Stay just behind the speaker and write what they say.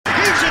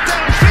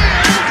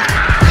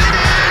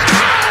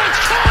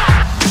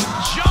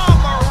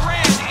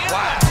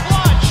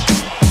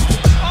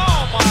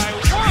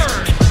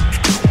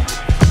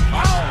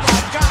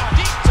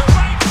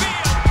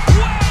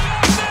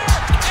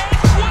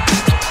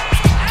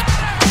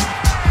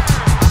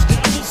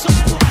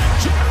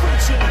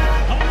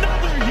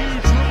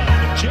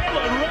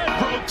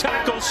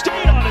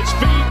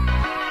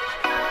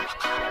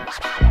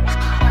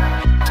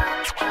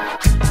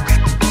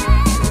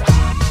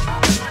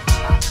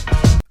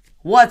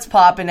What's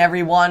poppin',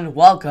 everyone?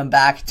 Welcome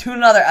back to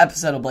another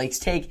episode of Blake's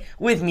Take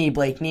with me,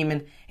 Blake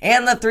Neiman,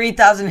 and the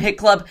 3,000 Hit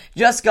Club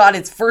just got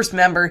its first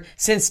member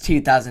since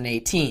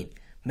 2018.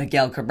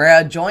 Miguel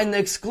Cabrera joined the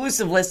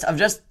exclusive list of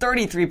just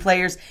 33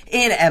 players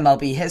in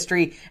MLB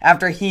history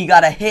after he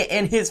got a hit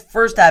in his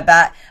first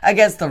at-bat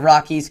against the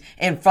Rockies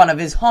in front of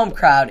his home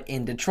crowd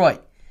in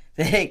Detroit.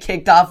 The hit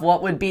kicked off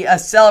what would be a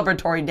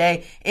celebratory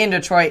day in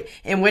Detroit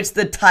in which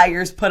the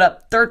Tigers put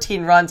up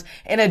 13 runs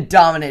in a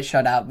dominant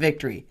shutout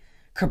victory.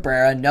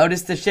 Cabrera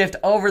noticed the shift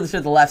over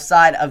to the left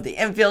side of the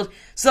infield,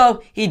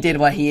 so he did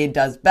what he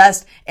does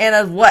best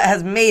and what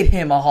has made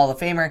him a Hall of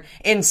Famer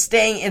in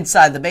staying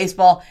inside the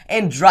baseball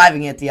and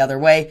driving it the other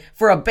way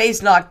for a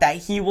base knock that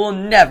he will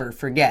never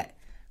forget.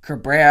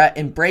 Cabrera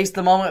embraced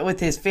the moment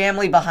with his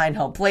family behind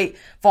home plate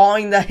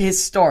following the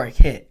historic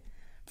hit.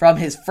 From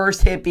his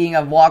first hit being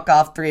a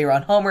walk-off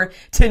 3-run homer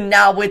to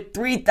now with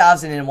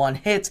 3,001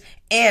 hits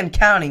and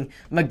counting,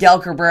 Miguel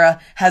Cabrera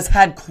has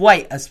had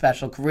quite a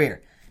special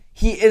career.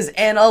 He is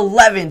an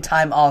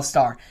 11-time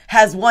All-Star,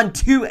 has won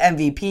 2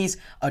 MVPs,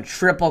 a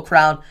Triple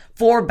Crown,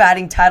 4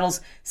 batting titles,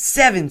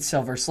 7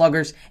 Silver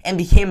Sluggers, and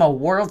became a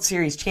World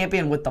Series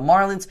champion with the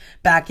Marlins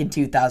back in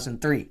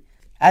 2003.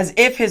 As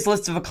if his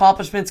list of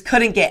accomplishments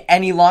couldn't get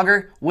any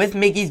longer, with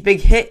Miggy's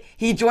big hit,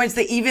 he joins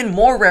the even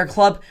more rare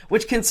club,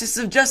 which consists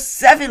of just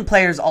 7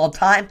 players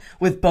all-time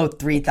with both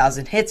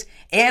 3,000 hits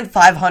and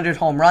 500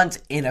 home runs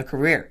in a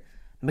career.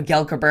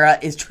 Miguel Cabrera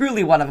is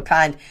truly one of a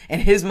kind,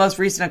 and his most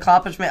recent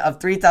accomplishment of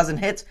 3,000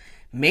 hits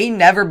may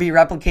never be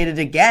replicated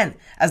again,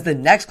 as the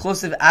next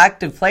closest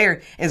active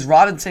player is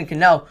Robinson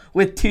Cano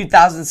with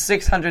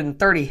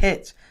 2,630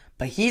 hits.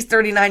 But he's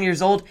 39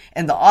 years old,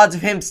 and the odds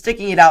of him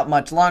sticking it out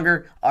much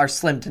longer are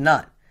slim to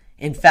none.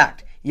 In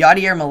fact,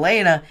 Yadier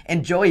Molina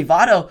and Joey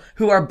Votto,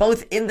 who are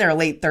both in their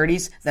late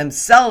 30s,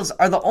 themselves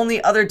are the only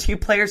other 2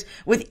 players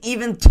with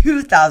even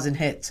 2,000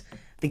 hits.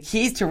 The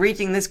keys to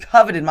reaching this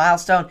coveted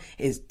milestone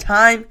is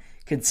time,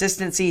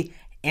 consistency,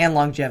 and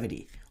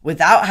longevity.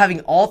 Without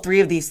having all 3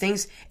 of these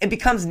things, it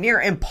becomes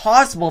near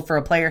impossible for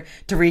a player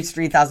to reach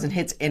 3,000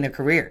 hits in a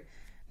career.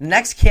 The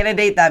next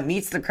candidate that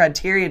meets the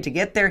criteria to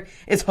get there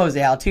is Jose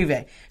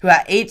Altuve, who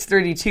at age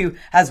 32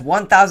 has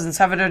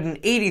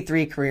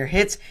 1,783 career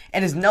hits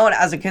and is known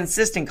as a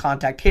consistent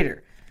contact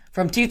hitter.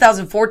 From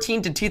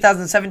 2014 to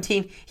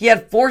 2017, he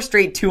had 4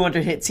 straight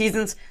 200-hit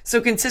seasons, so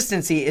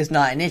consistency is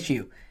not an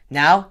issue.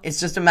 Now, it's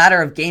just a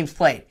matter of games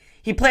played.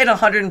 He played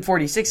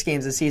 146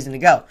 games a season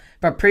ago,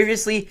 but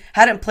previously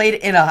hadn't played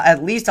in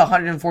at least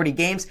 140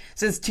 games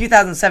since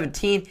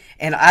 2017,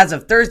 and as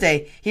of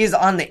Thursday, he is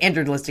on the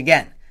injured list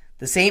again.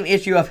 The same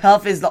issue of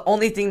health is the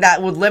only thing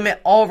that would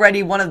limit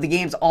already one of the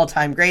game's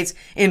all-time greats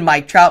in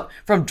Mike Trout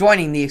from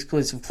joining the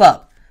exclusive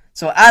club.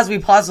 So as we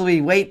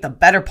possibly wait the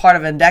better part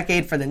of a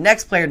decade for the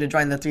next player to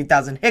join the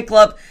 3,000 Hit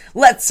Club,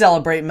 let's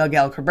celebrate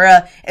Miguel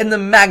Cabrera and the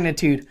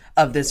magnitude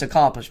of this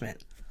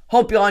accomplishment.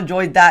 Hope you all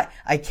enjoyed that.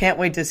 I can't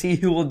wait to see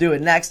who will do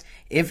it next,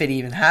 if it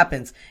even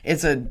happens.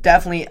 It's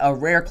definitely a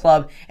rare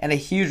club and a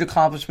huge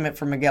accomplishment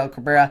for Miguel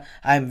Cabrera.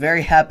 I'm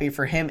very happy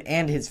for him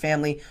and his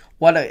family.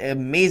 What an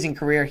amazing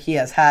career he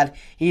has had.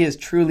 He is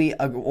truly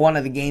one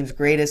of the game's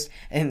greatest,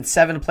 and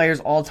 7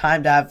 players all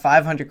time to have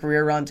 500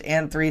 career runs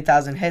and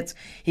 3,000 hits.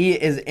 He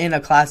is in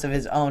a class of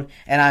his own,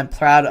 and I'm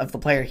proud of the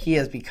player he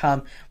has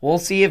become. We'll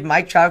see if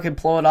Mike Trout can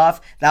pull it off.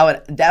 That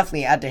would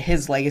definitely add to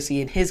his legacy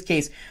in his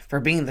case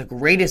for being the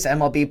greatest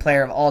MLB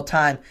player of all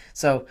time.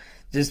 So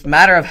just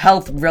matter of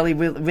health really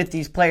with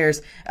these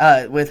players,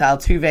 with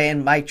Altuve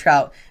and Mike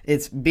Trout.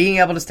 It's being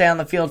able to stay on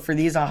the field for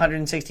these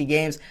 160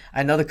 games.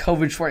 I know the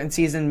COVID shortened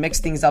season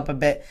mixed things up a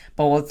bit,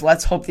 but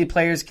let's hope the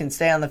players can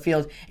stay on the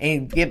field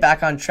and get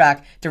back on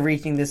track to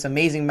reaching this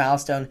amazing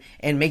milestone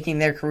and making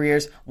their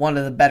careers one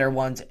of the better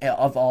ones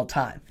of all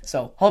time.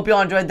 So hope you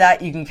all enjoyed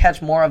that. You can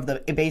catch more of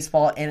the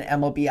baseball and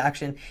MLB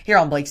action here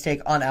on Blake's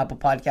Take on Apple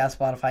Podcasts,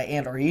 Spotify,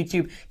 and or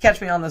YouTube.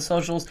 Catch me on the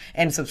socials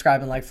and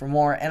subscribe and like for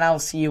more, and I will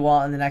see you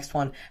all in the next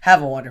one.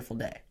 Have a wonderful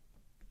day.